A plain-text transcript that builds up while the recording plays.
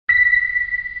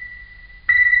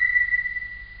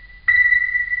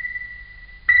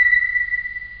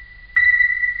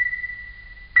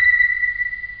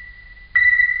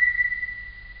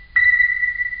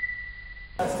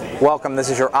Welcome, this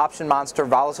is your Option Monster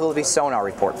Volatility Sonar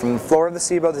Report. From the floor of the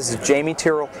CBOE, this is Jamie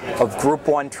Tyrrell of Group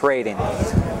 1 Trading.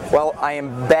 Well, I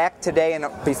am back today, and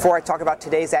before I talk about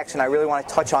today's action, I really want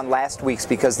to touch on last week's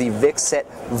because the VIX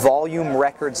set volume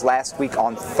records last week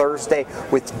on Thursday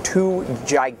with two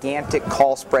gigantic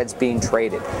call spreads being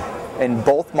traded. In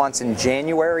both months, in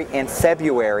January and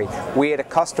February, we had a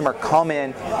customer come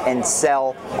in and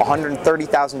sell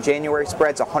 130,000 January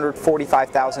spreads,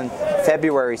 145,000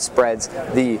 February spreads.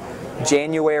 The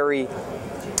January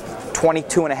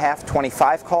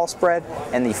 22.5-25 call spread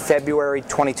and the February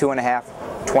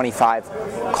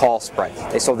 22.5-25 call spread.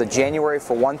 They sold the January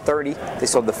for 130, they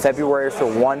sold the February for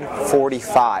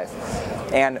 145.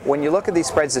 And when you look at these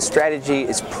spreads, the strategy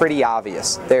is pretty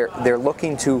obvious. They're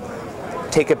looking to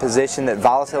take a position that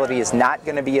volatility is not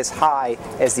going to be as high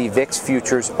as the VIX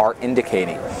futures are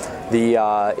indicating.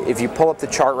 If you pull up the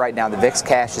chart right now, the VIX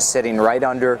cash is sitting right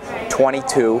under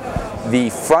 22. The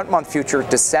front month future,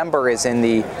 December, is in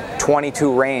the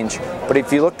 22 range. But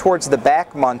if you look towards the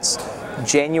back months,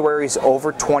 January's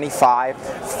over 25,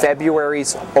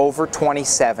 February's over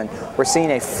 27. We're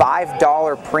seeing a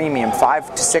 $5 premium, $5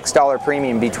 to $6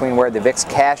 premium between where the VIX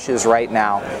cash is right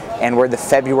now and where the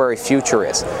February future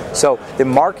is. So the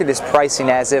market is pricing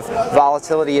as if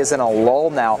volatility is in a lull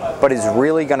now, but is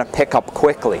really going to pick up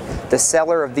quickly. The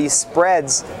seller of these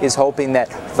spreads is hoping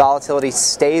that volatility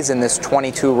stays in this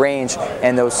 22 range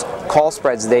and those call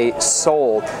spreads they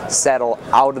sold settle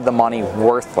out of the money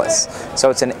worthless.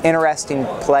 So it's an interesting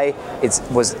play. It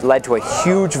led to a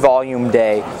huge volume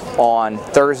day on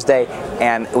Thursday,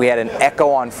 and we had an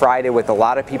echo on Friday with a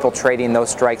lot of people trading those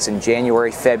strikes in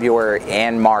January, February,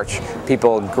 and March.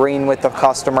 People agreeing with the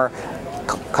customer,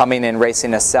 coming in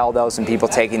racing to sell those, and people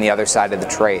taking the other side of the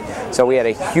trade. So we had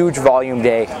a huge volume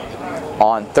day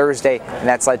on Thursday, and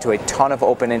that's led to a ton of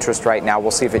open interest right now.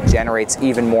 We'll see if it generates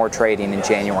even more trading in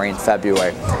January and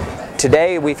February.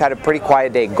 Today we've had a pretty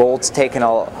quiet day. Gold's taken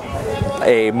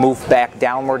a move back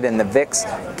downward in the VIX.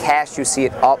 Cash, you see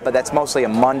it up, but that's mostly a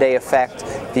Monday effect.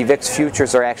 The VIX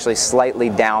futures are actually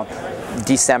slightly down.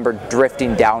 December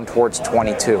drifting down towards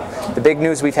 22. The big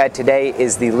news we've had today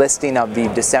is the listing of the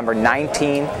December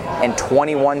 19 and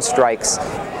 21 strikes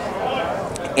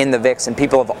in the VIX, and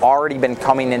people have already been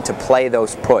coming in to play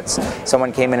those puts.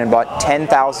 Someone came in and bought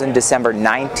 10,000 December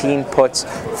 19 puts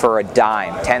for a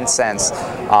dime, 10 cents.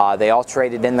 They all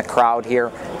traded in the crowd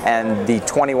here, and the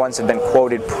 21s have been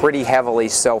quoted pretty heavily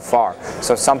so far.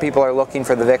 So some people are looking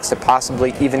for the VIX to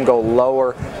possibly even go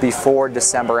lower before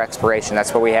December expiration.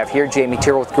 That's what we have here. Jamie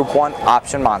Tyrrell with Group 1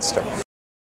 Option Monster.